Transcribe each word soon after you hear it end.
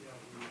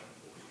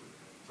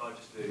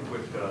Just a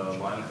quick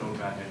lineup note.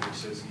 Matt Hendricks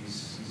says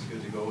he's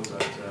good to go. Is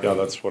that, Yeah,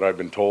 that's what I've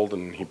been told,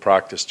 and he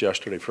practiced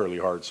yesterday fairly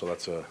hard, so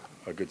that's a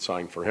good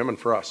sign for him and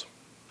for us.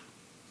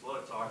 There's a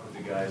lot of talk with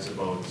the guys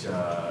about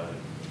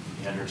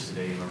Hendricks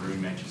today.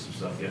 Maroon mentioned some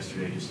stuff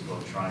yesterday just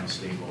about trying to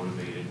stay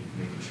motivated,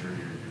 making sure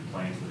you're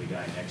playing for the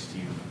guy next to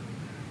you.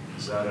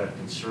 Is that a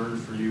concern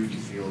for you? Do you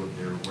feel that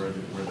they're where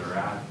they're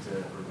at,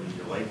 or do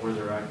you like where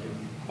they're at?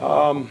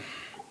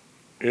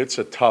 It's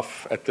a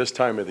tough, at this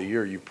time of the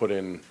year, you put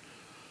in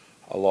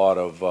a lot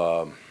of,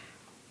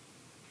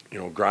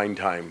 grind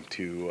time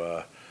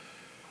to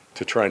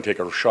try and take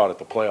a shot at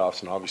the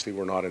playoffs, and obviously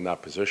we're not in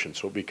that position.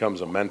 So it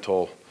becomes a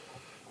mental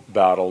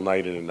battle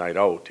night in and night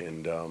out.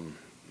 And,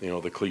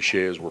 the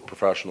cliche is we're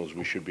professionals,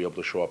 we should be able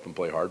to show up and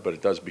play hard, but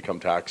it does become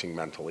taxing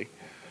mentally.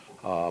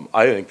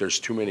 I think there's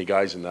too many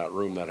guys in that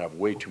room that have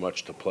way too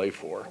much to play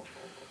for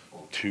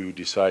to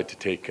decide to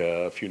take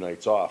a few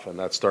nights off, and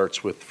that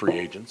starts with free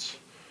agents.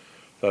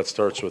 That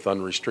starts with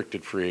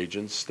unrestricted free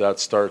agents. That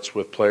starts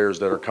with players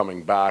that are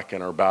coming back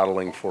and are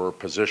battling for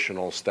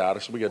positional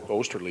status. We get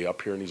Osterley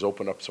up here, and he's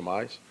opened up some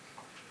eyes.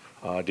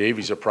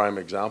 Davey's a prime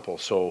example.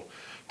 So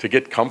to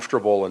get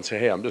comfortable and say,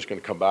 hey, I'm just going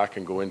to come back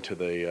and go into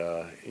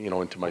the,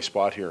 into my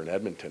spot here in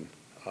Edmonton,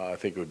 I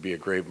think it would be a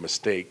grave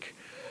mistake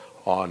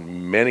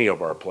on many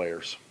of our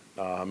players,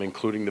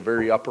 including the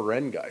very upper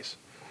end guys.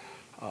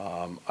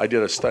 I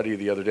did a study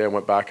the other day. I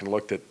went back and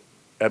looked at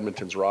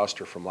Edmonton's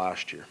roster from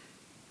last year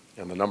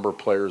and the number of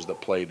players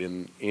that played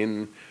in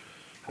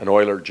an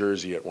Oiler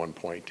jersey at one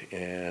point.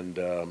 And,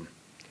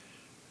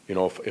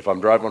 if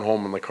I'm driving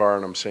home in the car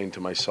and I'm saying to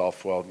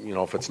myself, well,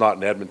 if it's not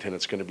in Edmonton,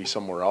 it's going to be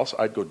somewhere else,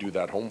 I'd go do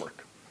that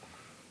homework.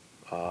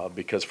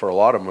 Because for a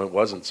lot of them, it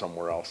wasn't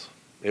somewhere else.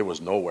 It was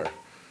nowhere.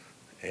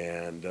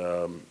 And,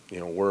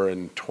 we're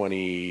in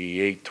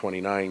 28,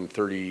 29,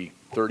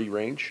 30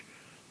 range.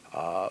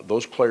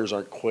 Those players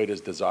aren't quite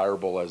as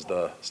desirable as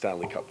the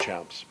Stanley Cup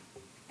champs,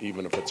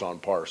 even if it's on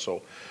par.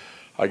 So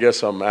I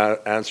guess I'm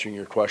answering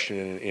your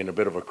question in a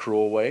bit of a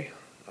cruel way.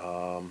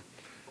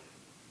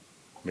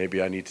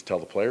 Maybe I need to tell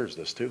the players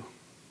this too,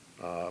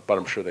 but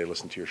I'm sure they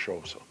listen to your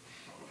show. So.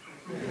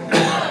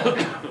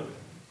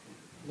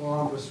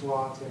 Laurent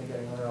Brossoit is going to get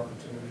another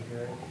opportunity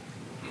here.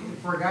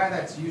 For a guy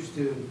that's used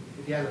to,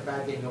 if you had a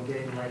bad game, he'll get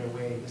in right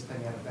away. This time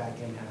you had a bad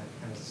game,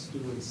 kind of stew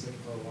and sit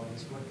for a while.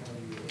 What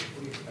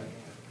are you expecting?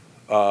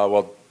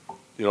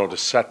 To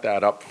set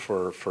that up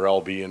for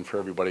LB and for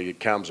everybody,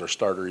 Cam's our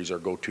starter. He's our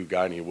go-to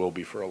guy, and he will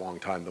be for a long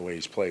time the way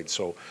he's played.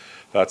 So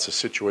that's a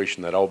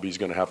situation that LB's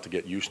going to have to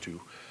get used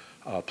to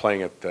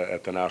playing at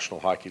the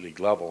National Hockey League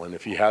level. And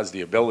if he has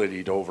the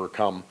ability to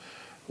overcome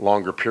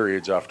longer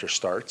periods after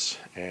starts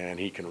and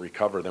he can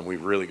recover, then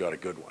we've really got a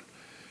good one.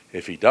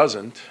 If he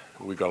doesn't,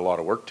 we've got a lot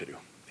of work to do,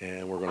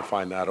 and we're going to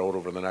find that out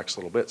over the next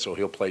little bit. So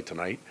he'll play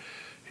tonight.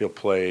 He'll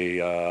play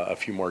a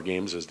few more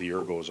games as the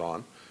year goes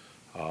on.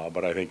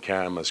 But I think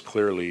Cam has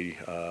clearly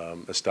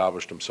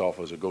established himself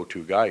as a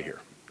go-to guy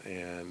here.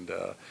 And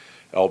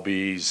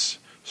LB's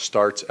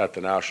starts at the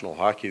National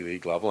Hockey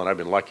League level, and I've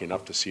been lucky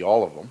enough to see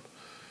all of them.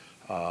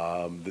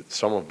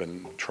 Some have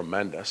been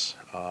tremendous.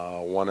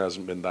 One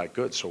hasn't been that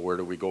good, so where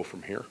do we go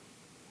from here?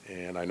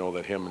 And I know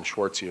that him and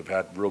Schwartzy have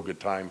had real good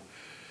time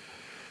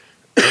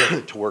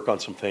to work on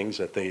some things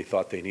that they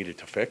thought they needed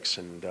to fix,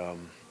 and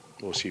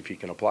we'll see if he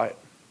can apply it.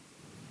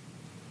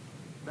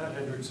 Matt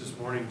Hendricks this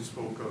morning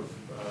spoke of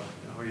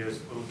how he has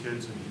little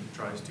kids and he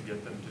tries to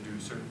get them to do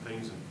certain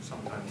things, and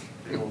sometimes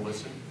they don't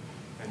listen.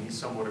 And he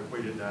somewhat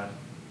equated that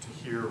to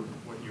hear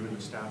what you and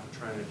the staff are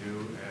trying to do,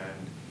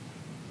 and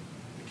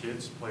the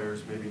kids,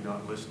 players, maybe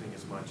not listening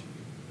as much.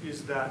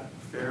 Is that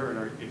fair?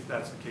 And if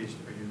that's the case,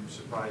 are you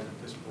surprised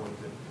at this point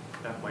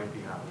that might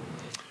be happening?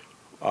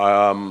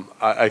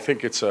 I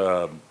think it's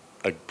a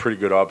pretty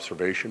good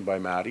observation by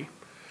Matty.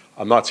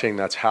 I'm not saying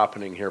that's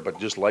happening here, but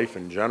just life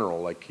in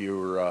general. Like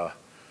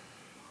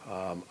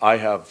I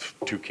have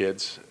two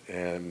kids,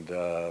 and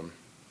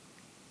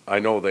I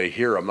know they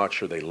hear. I'm not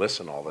sure they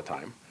listen all the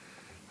time.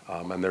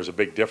 And there's a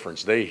big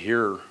difference. They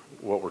hear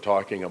what we're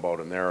talking about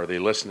in there. Are they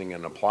listening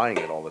and applying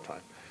it all the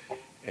time?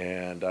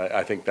 And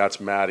I think that's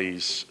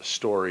Matty's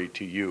story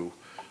to you.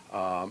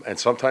 And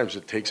sometimes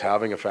it takes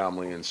having a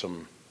family and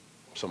some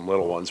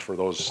little ones. For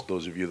those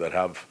of you that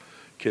have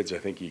kids, I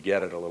think you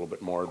get it a little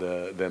bit more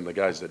than the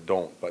guys that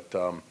don't. But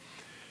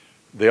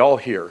they all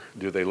hear.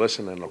 Do they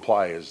listen and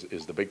apply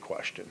is the big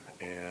question.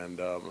 And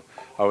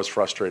I was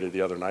frustrated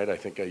the other night. I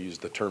think I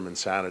used the term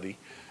insanity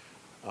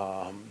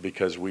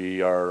because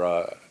we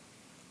are,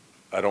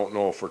 I don't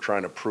know if we're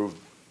trying to prove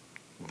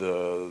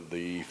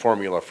the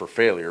formula for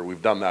failure.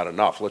 We've done that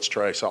enough. Let's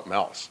try something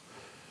else.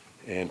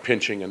 And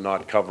pinching and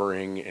not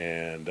covering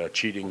and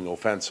cheating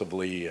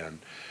offensively and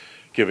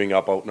giving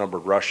up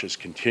outnumbered rushes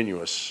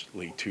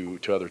continuously to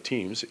other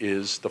teams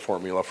is the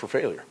formula for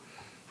failure.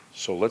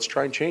 So let's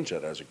try and change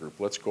that as a group.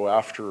 Let's go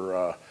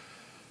after,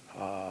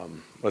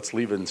 let's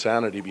leave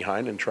insanity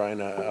behind and try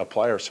and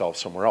apply ourselves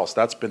somewhere else.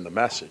 That's been the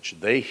message.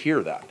 They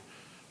hear that.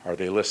 Are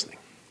they listening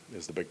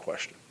is the big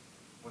question.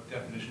 What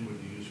definition would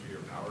you use for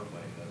your power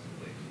play as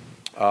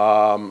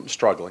of late?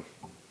 Struggling.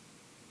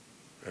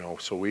 You know,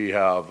 so we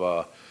have,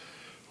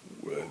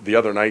 the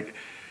other night,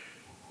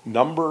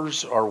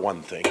 numbers are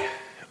one thing.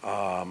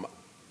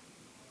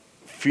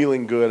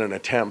 Feeling good and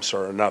attempts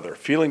are another.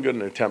 Feeling good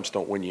and attempts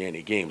don't win you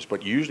any games,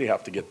 but you usually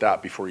have to get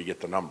that before you get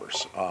the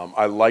numbers.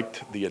 I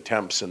liked the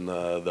attempts and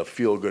the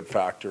feel-good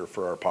factor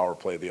for our power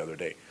play the other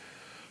day.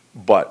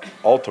 But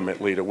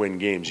ultimately, to win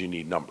games, you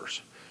need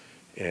numbers.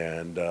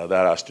 And that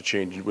has to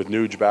change. With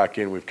Nuge back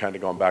in, we've kind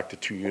of gone back to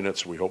 2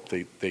 units. We hope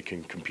they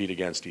can compete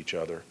against each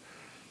other.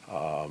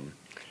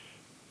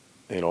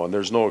 You know, and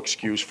there's no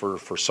excuse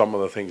for some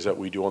of the things that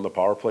we do on the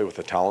power play with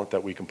the talent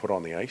that we can put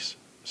on the ice.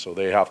 So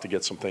they have to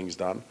get some things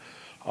done.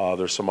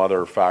 There's some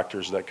other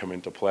factors that come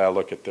into play. I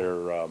look at their,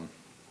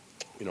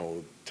 you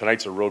know,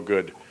 tonight's a real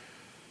good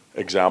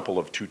example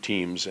of 2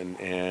 teams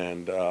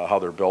and how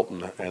they're built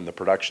and the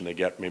production they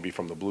get maybe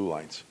from the blue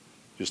lines.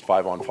 Just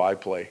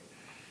 5-on-5 play.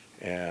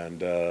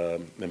 And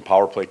then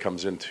power play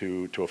comes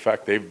into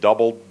effect. They've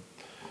doubled.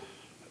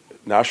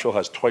 Nashville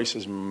has twice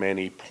as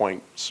many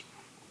points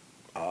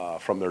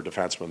from their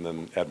defensemen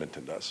than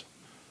Edmonton does.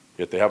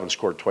 Yet they haven't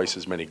scored twice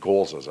as many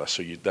goals as us.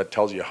 So that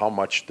tells you how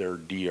much their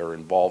D are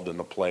involved in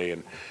the play,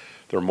 and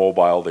they're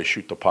mobile, they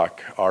shoot the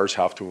puck. Ours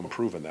have to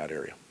improve in that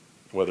area,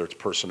 whether it's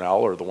personnel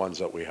or the ones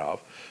that we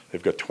have.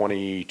 They've got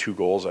 22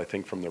 goals, I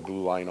think, from their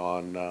blue line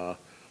on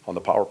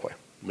the power play.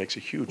 It makes a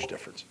huge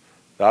difference.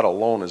 That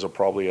alone is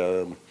probably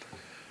a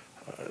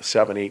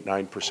 7, 8,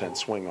 9%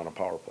 swing on a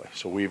power play.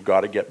 So we've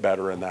got to get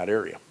better in that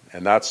area.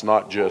 And that's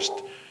not just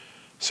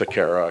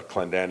Sekera,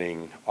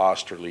 Clendenning,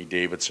 Osterley,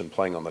 Davidson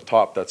playing on the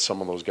top. That's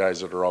some of those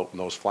guys that are out in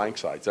those flank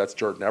sides. That's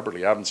Jordan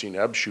Eberle. I haven't seen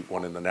Ebb shoot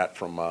one in the net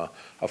from a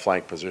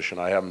flank position.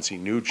 I haven't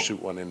seen Nuge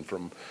shoot one in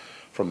from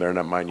there.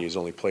 Now, mind you, he's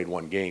only played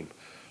 1 game.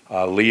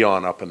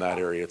 Leon up in that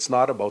area. It's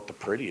not about the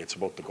pretty. It's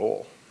about the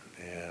goal.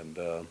 And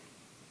so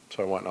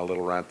I went on a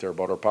little rant there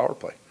about our power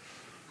play.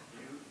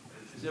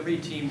 Does every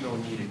team, though,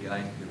 need a guy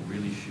who can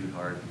really shoot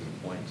hard from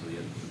the point so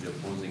the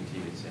opposing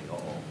team is saying,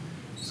 oh,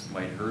 this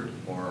might hurt,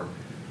 or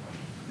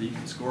you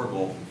can score a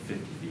goal from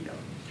 50 feet out?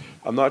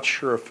 I'm not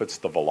sure if it's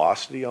the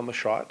velocity on the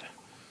shot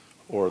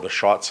or the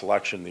shot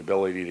selection, the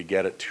ability to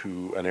get it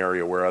to an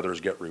area where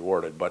others get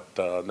rewarded.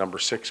 But number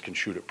 6 can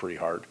shoot it pretty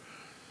hard.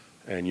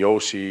 And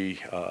Yossi,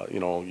 you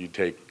know, you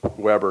take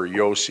Weber,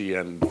 Yossi,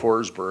 and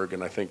Forsberg,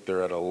 and I think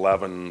they're at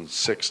 11,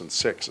 6, and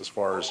 6 as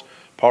far as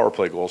power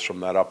play goals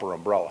from that upper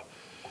umbrella.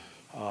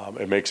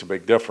 It makes a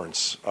big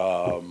difference.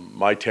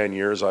 My 10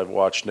 years, I've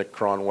watched Nick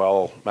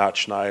Cronwell, Matt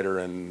Schneider,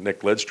 and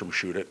Nick Lidstrom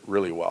shoot it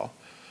really well.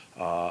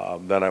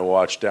 Then I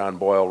watched Dan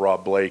Boyle,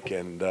 Rob Blake,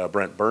 and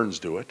Brent Burns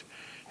do it,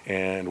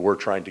 and we're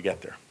trying to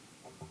get there.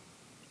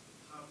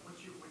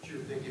 What's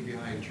your thinking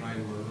behind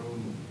trying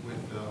Maroon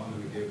with on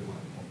the McDavid line?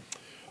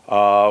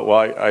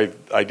 Well,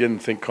 I didn't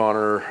think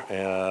Connor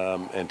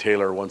and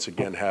Taylor once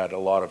again had a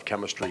lot of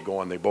chemistry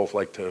going. They both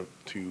like to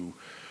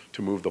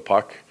move the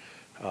puck.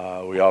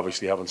 We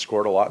obviously haven't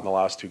scored a lot in the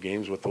last 2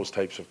 games with those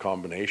types of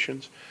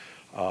combinations.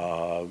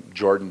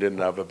 Jordan didn't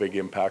have a big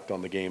impact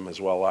on the game as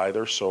well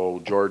either.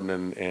 So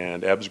Jordan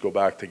and Ebbs go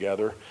back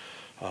together.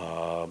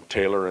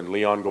 Taylor and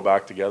Leon go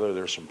back together.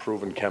 There's some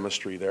proven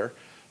chemistry there.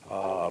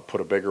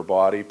 Put a bigger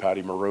body,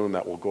 Patty Maroon,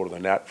 that will go to the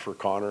net for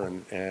Connor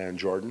and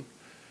Jordan.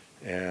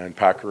 And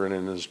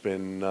Pakarinen has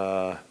been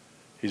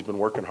he's been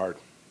working hard.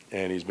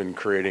 And he's been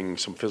creating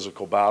some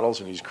physical battles,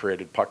 and he's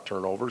created puck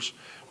turnovers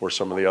where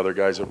some of the other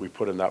guys that we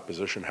put in that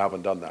position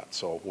haven't done that.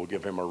 So we'll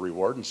give him a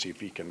reward and see if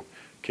he can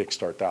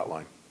kickstart that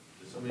line.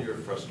 Does some of your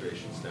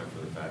frustration stem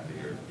from the fact that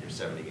you're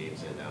 70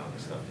 games in now and the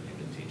stuff that you've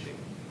been teaching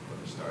from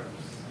the start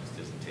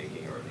just isn't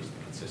taking, or at least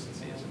the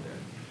consistency isn't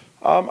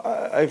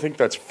there? I think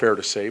that's fair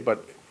to say,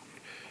 but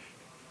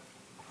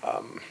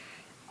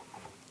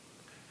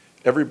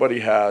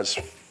everybody has.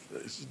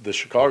 The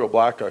Chicago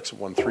Blackhawks have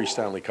won 3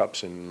 Stanley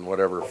Cups in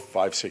whatever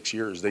 5, 6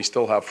 years. They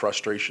still have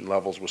frustration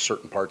levels with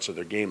certain parts of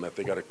their game that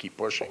they got to keep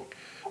pushing.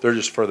 They're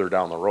just further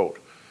down the road.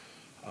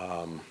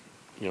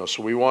 You know,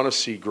 so we want to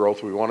see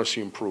growth. We want to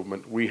see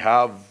improvement. We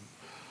have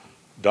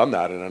done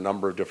that in a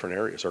number of different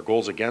areas. Our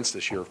goals against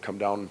this year have come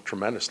down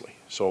tremendously.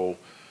 So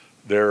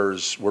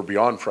we're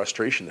beyond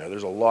frustration there.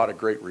 There's a lot of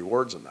great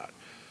rewards in that.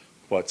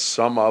 But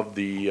some of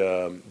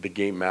the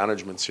game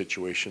management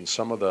situations,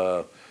 some of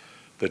the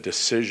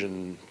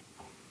decision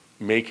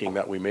making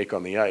that we make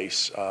on the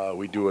ice,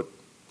 we do it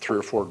 3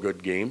 or 4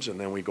 good games, and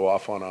then we go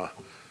off on a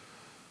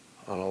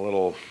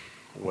little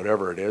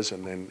whatever it is,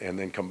 and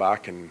then come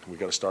back, and we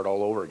got to start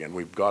all over again.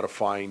 We've got to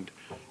find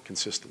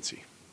consistency.